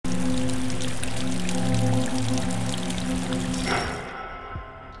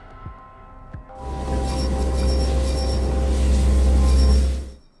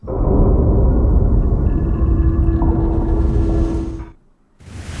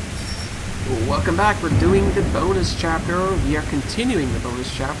Welcome back. We're doing the bonus chapter. We are continuing the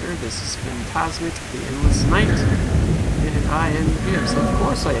bonus chapter. This is Phantasmat, the Endless Night. And I am YourGibs. Of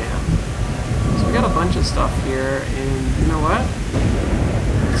course I am. So we got a bunch of stuff here, and you know what?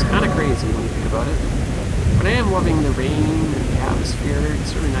 It's kind of crazy when you think about it. But I am loving the rain and the atmosphere.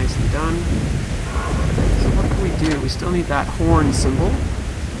 It's really nicely done. So what can we do? We still need that horn symbol.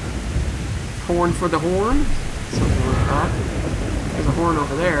 Horn for the horn? Something like that. There's a horn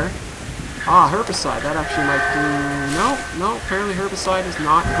over there. Ah, herbicide. That actually might do... No, apparently herbicide is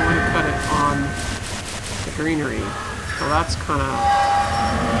not going to cut it on the greenery. So that's kind of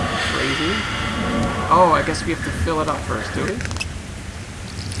crazy. Oh, I guess we have to fill it up first, do we?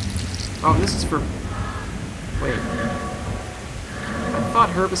 Oh, this is for... Wait. I thought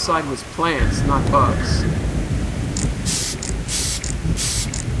herbicide was plants, not bugs.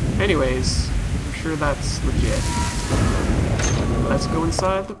 Anyways, I'm sure that's legit. Let's go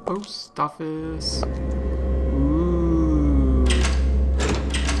inside the post office. Ooh.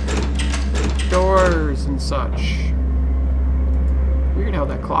 Doors and such. Weird how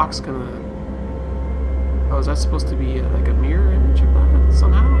that clock's gonna... Oh, is that supposed to be like a mirror image of that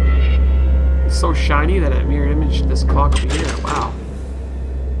somehow? It's so shiny that it mirror imaged this clock over here. Wow.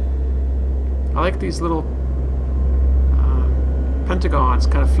 I like these little pentagons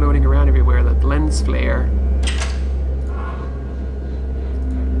kind of floating around everywhere, that lens flare.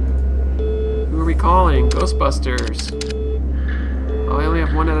 Who are we calling? Ghostbusters. Oh, I only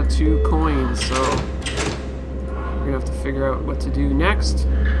have 1 out of 2 coins, so we're gonna have to figure out what to do next.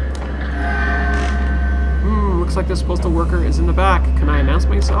 Looks like this postal worker is in the back. Can I announce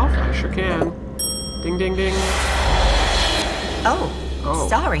myself? I sure can. Ding, ding, ding. Oh,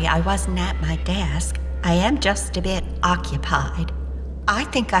 sorry I wasn't at my desk. I am just a bit occupied. I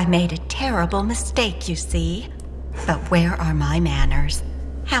think I made a terrible mistake, you see. But where are my manners?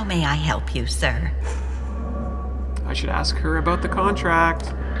 How may I help you, sir? I should ask her about the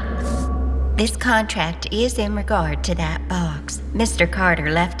contract. This contract is in regard to that box. Mr.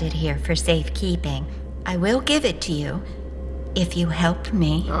 Carter left it here for safekeeping. I will give it to you, if you help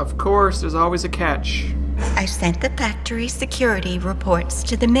me. Of course, there's always a catch. I sent the factory security reports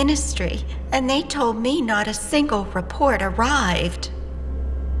to the ministry, and they told me not a single report arrived.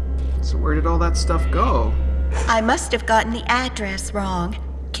 So where did all that stuff go? I must have gotten the address wrong.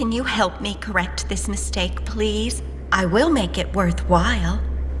 Can you help me correct this mistake, please? I will make it worthwhile.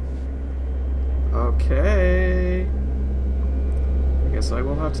 Okay. I guess I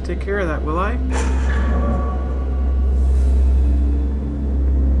will have to take care of that, will I?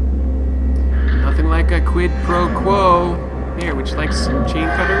 Nothing like a quid pro quo. Here, would you like some chain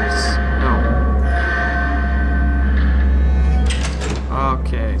cutters? No.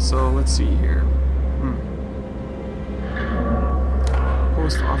 Okay, so let's see here.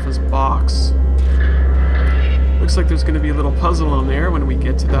 Post office box. Looks like there's going to be a little puzzle on there when we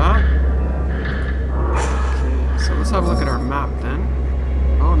get to that. Okay, so let's have a look at our map then.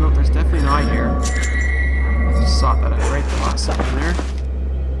 Oh no, there's definitely an eye here. I just saw that right the last second there.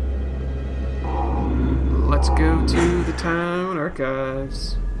 Let's go to the town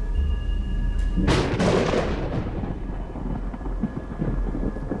archives.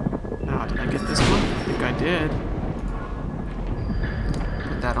 Now, did I get this one? I think I did.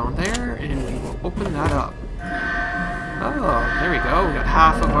 Put that on there, and we will open that up. Oh, there we go. We got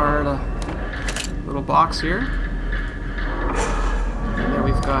half of our little box here. And then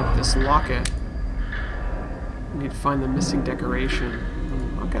we've got this locket. We need to find the missing decoration.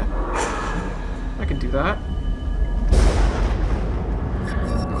 Okay. I can do that.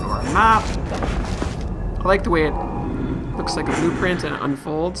 Go to our map. I like the way it looks like a blueprint and it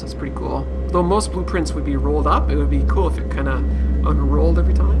unfolds. That's pretty cool. Though most blueprints would be rolled up, it would be cool if it kind of unrolled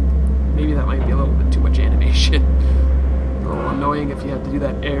every time. Maybe that might be a little bit too much animation. A little annoying if you had to do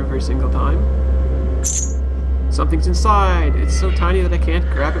that every single time. Something's inside. It's so tiny that I can't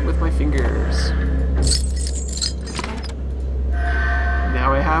grab it with my fingers.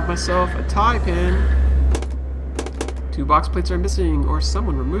 Now I have myself a tie pin. 2 box plates are missing, or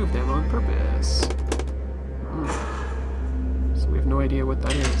someone removed them on purpose. So we have no idea what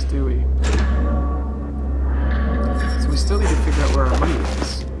that is, do we? So we still need to figure out where our money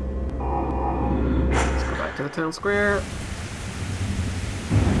is. Let's go back to the town square.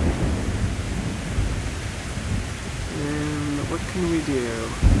 And what can we do?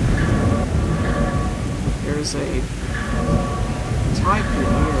 There's a tie pin here,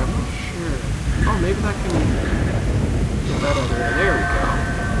 I'm not sure. Oh, maybe that can get that over there. There we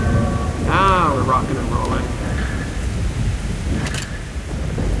go. Now we're rocking and rolling.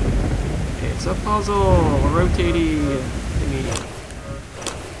 It's a puzzle, rotating thingy.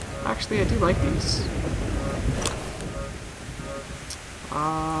 Actually, I do like these.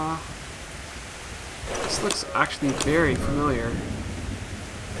 This looks actually very familiar.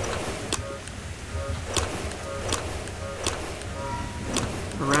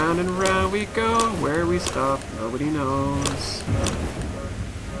 Around and around we go, where we stop, nobody knows.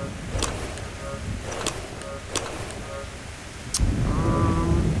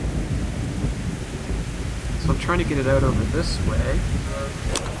 So I'm trying to get it out over this way.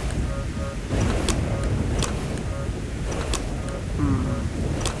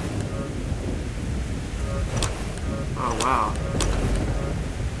 Oh, wow.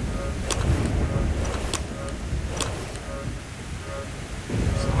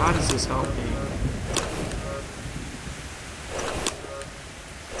 So how does this help me?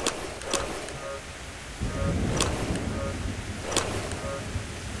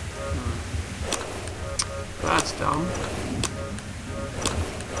 That's dumb.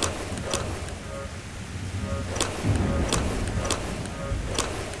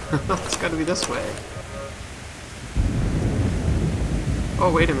 It's gotta be this way.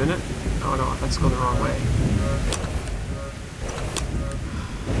 Oh, wait a minute. Oh no, that's going the wrong way.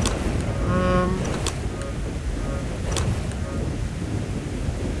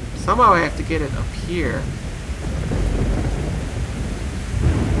 Somehow I have to get it up here.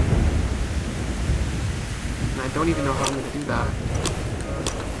 And I don't even know how I'm going to do that.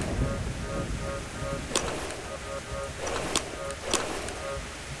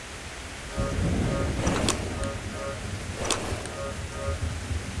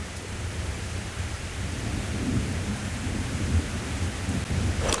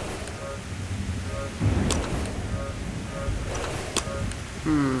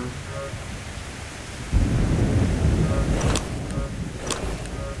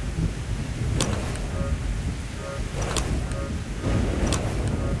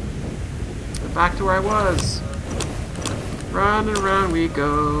 Back to where I was. Round and round we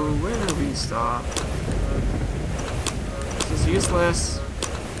go, where do we stop? This is useless.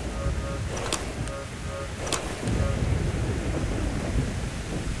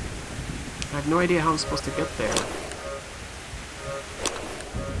 I have no idea how I'm supposed to get there.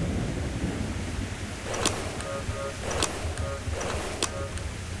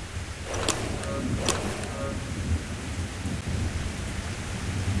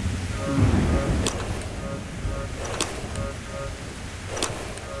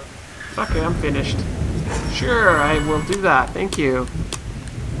 Okay, I'm finished. Sure, I will do that. Thank you.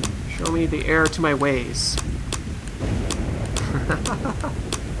 Show me the error to my ways.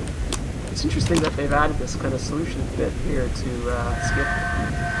 It's interesting that they've added this kind of solution bit here to skip.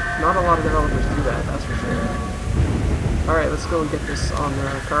 Not a lot of developers do that, that's for sure. Alright, let's go and get this on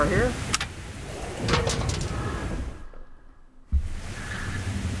the car here.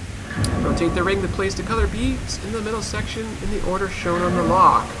 Rotate the ring to place the color beads in the middle section in the order shown on the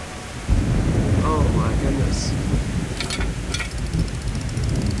lock. Oh my goodness.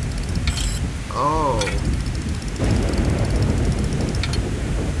 Oh.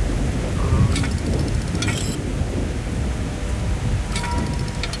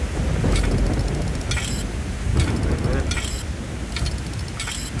 Wait a minute.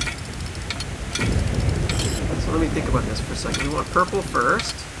 So let me think about this for a second. We want purple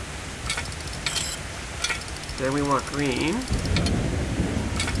first. Then we want green.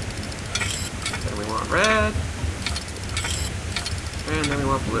 Then we want red. And then we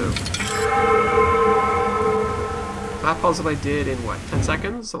want blue. That puzzle I did in what, 10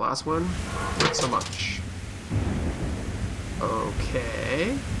 seconds? The last one? Not so much.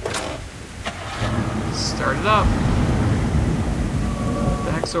 Okay. Start it up. What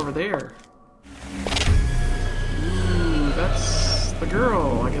the heck's over there? Ooh, that's the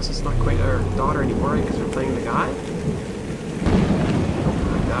girl. I guess it's not quite our daughter anymore because we're playing the guy. Nope,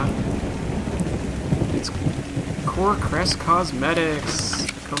 like that. It's Core Crest Cosmetics,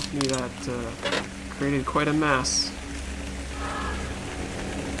 a company that created quite a mess.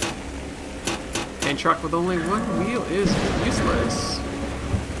 And truck with only one wheel is useless.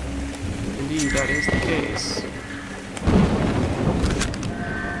 Indeed, that is the case.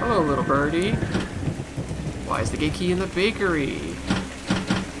 Hello, little birdie. Why is the gate key in the bakery?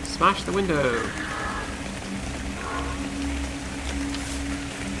 Smash the window.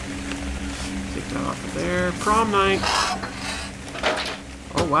 Take that off of there. Prom night.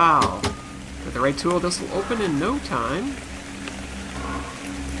 Oh wow. With the right tool, this will open in no time.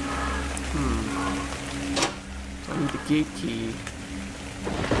 So I need the gate key.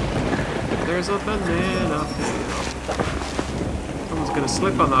 There's a banana peel. Someone's gonna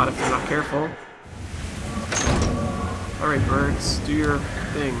slip on that if they're not careful. Alright, birds, do your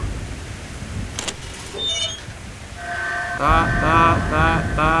thing.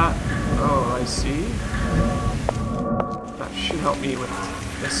 That. Oh, I see. That should help me with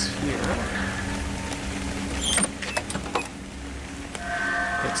this here.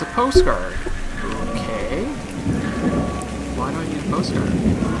 It's a postcard. Okay. Why do I need a postcard?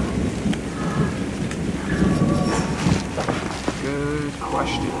 Good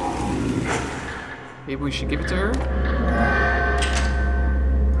question. Maybe we should give it to her?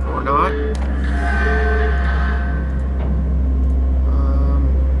 Or not?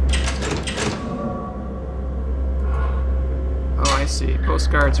 Oh, I see.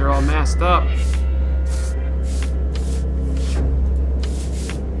 Postcards are all messed up.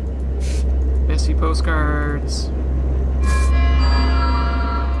 Messy postcards.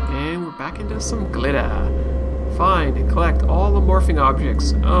 And we're back into some glitter. Find and collect all the morphing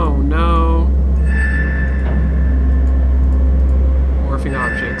objects. Oh no. Morphing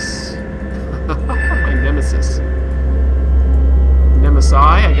objects. My nemesis. Nemesi,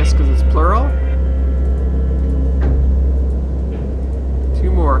 I guess because it's plural.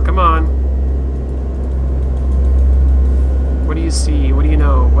 2 more, come on. What do you see? What do you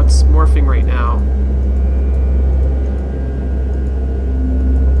know? What's morphing right now?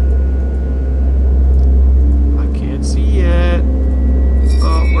 I can't see yet.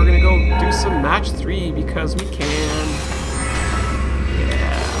 Oh, we're gonna go do some match 3 because we can.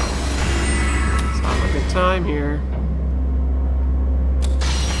 Yeah. Let's have a good time here.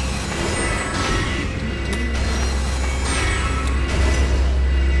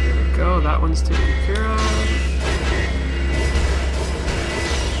 There we go, that one's taken care of.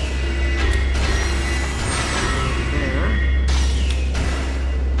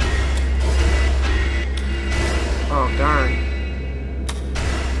 Oh, darn.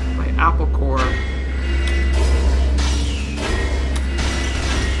 My apple core.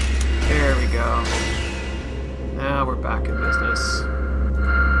 There we go. Now we're back in business.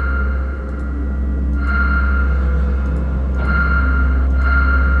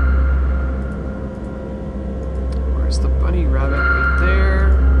 Where's the bunny rabbit? Right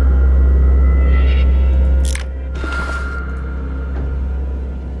there.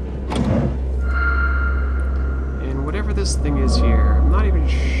 This thing is here. I'm not even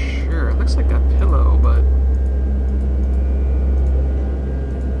sure. It looks like a pillow, but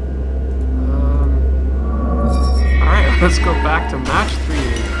alright, let's go back to match 3.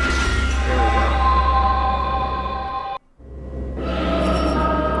 There we go.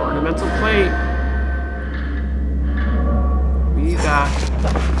 Ornamental plate. We need that.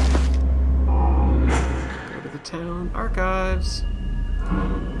 Go to the town archives.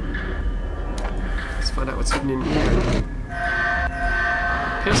 Let's find out what's hidden in here.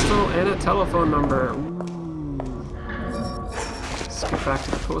 Pistol and a telephone number. Ooh. Let's get back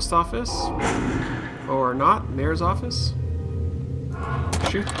to the post office. Or not. Mayor's office.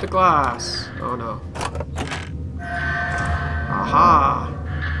 Shoot the glass. Oh no. Aha!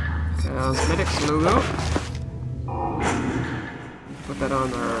 Cosmetics logo. Put that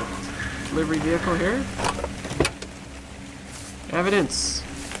on our delivery vehicle here. Evidence.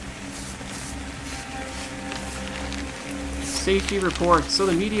 Safety report. So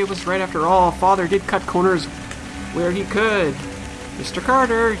the media was right after all. Father did cut corners where he could. Mr.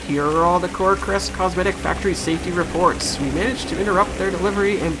 Carter, here are all the Core Crest Cosmetic Factory safety reports. We managed to interrupt their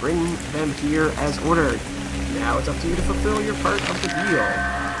delivery and bring them here as ordered. Now it's up to you to fulfill your part of the deal.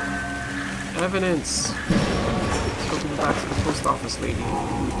 Evidence. Let's go back to the post office lady.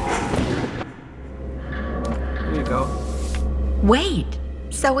 There you go. Wait,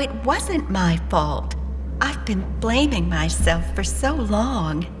 so it wasn't my fault. I've been blaming myself for so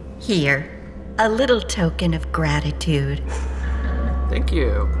long. Here, a little token of gratitude. Thank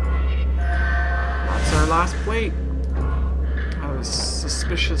you. That's our last plate. I have a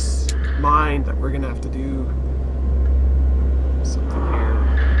suspicious mind that we're gonna have to do something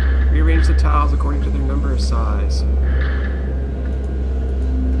here. Rearrange the tiles according to their number of size.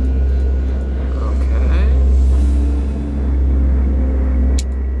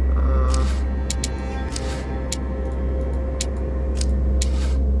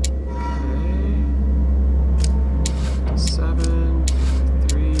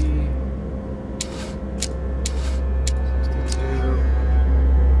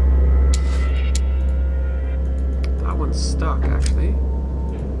 Stuck actually,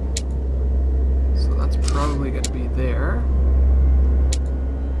 so that's probably going to be there.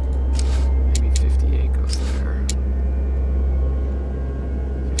 Maybe 58 goes there.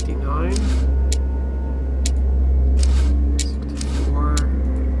 59, 64,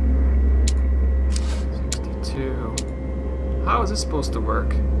 62. How is this supposed to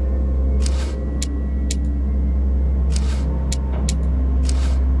work?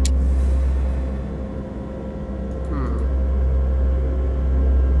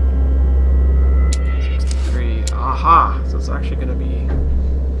 Aha! So it's actually going to be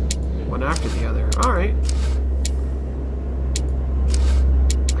one after the other. Alright.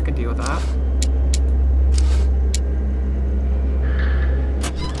 I can deal with that.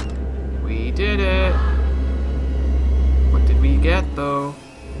 We did it! What did we get, though?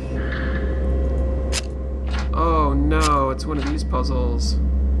 Oh no, it's one of these puzzles.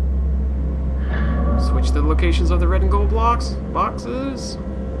 Switch the locations of the red and gold boxes?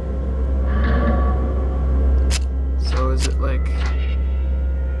 So is it like...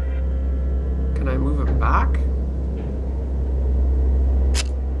 Can I move it back?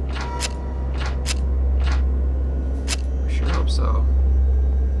 I sure hope so.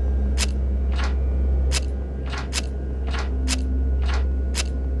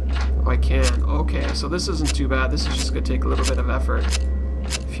 Oh, I can. Okay, so this isn't too bad. This is just going to take a little bit of effort.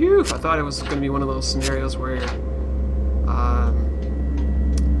 Phew! I thought it was going to be one of those scenarios where you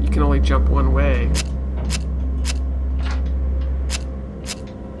can only jump one way.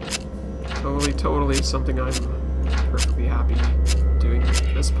 Totally something I'm perfectly happy doing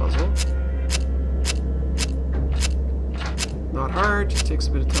this puzzle. Not hard, just takes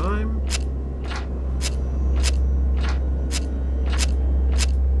a bit of time.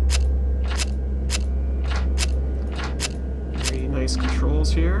 Very nice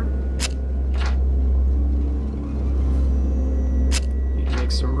controls here. Need to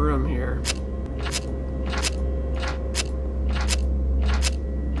make some room here.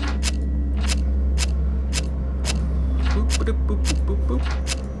 Boop, boop, boop, boop, boop.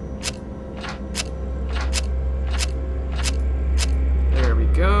 There we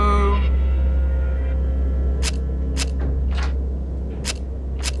go.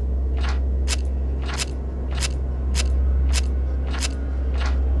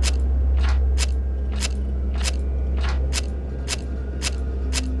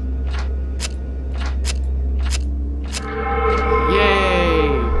 Yay!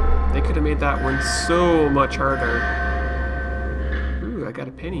 They could have made that one so much harder. I got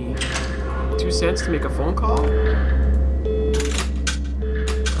a penny. 2 cents to make a phone call?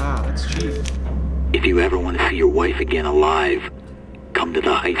 Ah, that's cheap. If you ever want to see your wife again alive, come to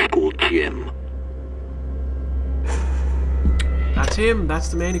the high school gym. That's him. That's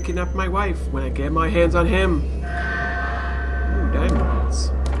the man who kidnapped my wife. When I get my hands on him. Ooh, diamonds.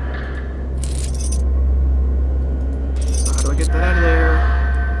 So how do I get that out of there?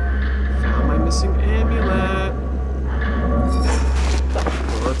 Found my missing amulet.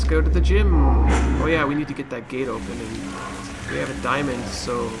 Let's go to the gym. Oh yeah, we need to get that gate open, and we have a diamond,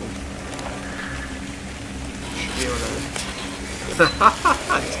 so should be able to.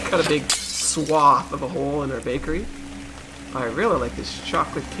 Just cut a big swath of a hole in our bakery. I really like this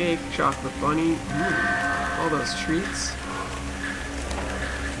chocolate cake, chocolate bunny, all those treats.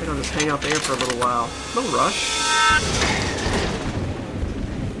 Maybe I'll just hang out there for a little while. No rush.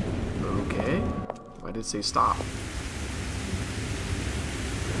 Okay. Why did it say stop?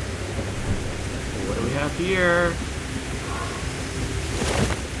 What do we have here?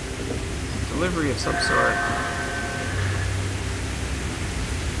 Delivery of some sort.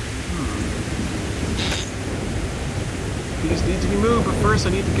 These need to be moved, but first I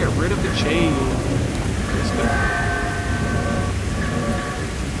need to get rid of the chain.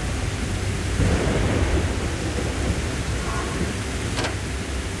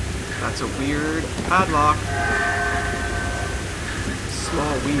 That's a weird padlock.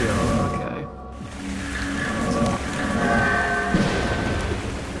 Small wheel, okay.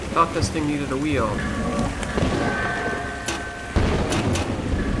 Thought this thing needed a wheel.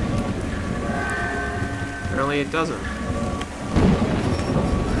 Apparently it doesn't.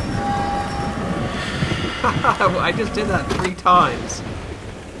 I just did that 3 times.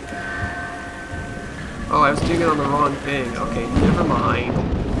 Oh, I was doing it on the wrong thing. Okay, never mind.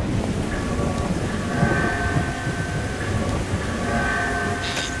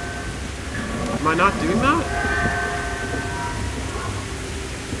 Am I not doing that?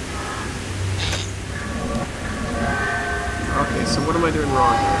 Okay, so what am I doing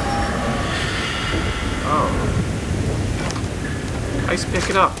wrong here? Oh. Ice pick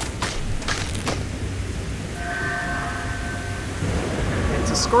it up.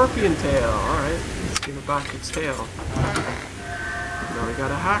 It's a scorpion tail. Alright, let's give it back its tail. Now we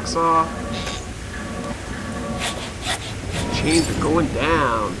got a hacksaw. Chains are going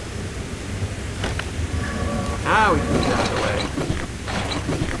down. Now we can move that away.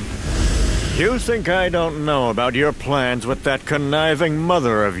 You think I don't know about your plans with that conniving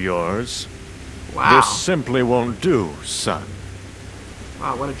mother of yours? Wow. This simply won't do, son.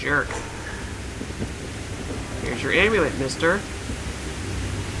 Wow, what a jerk. Here's your amulet, mister.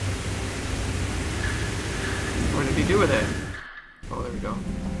 Where did he do with it? Oh, there we go.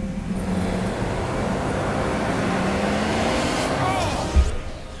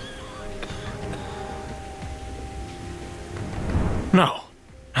 No.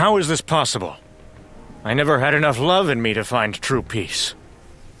 How is this possible? I never had enough love in me to find true peace.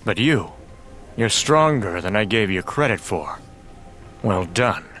 But you're stronger than I gave you credit for. Well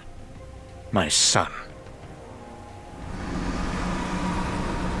done, my son.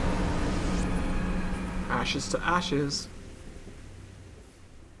 Ashes to ashes.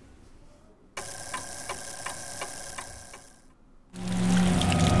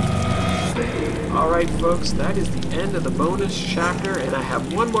 Alright folks, that is the end of the bonus chapter, and I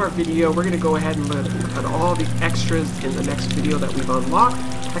have one more video. We're going to go ahead and look at all the extras in the next video that we've unlocked.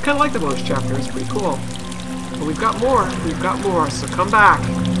 I kind of like the bonus chapter, it's pretty cool. But we've got more, so come back.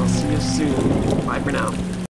 I'll see you soon. Bye for now.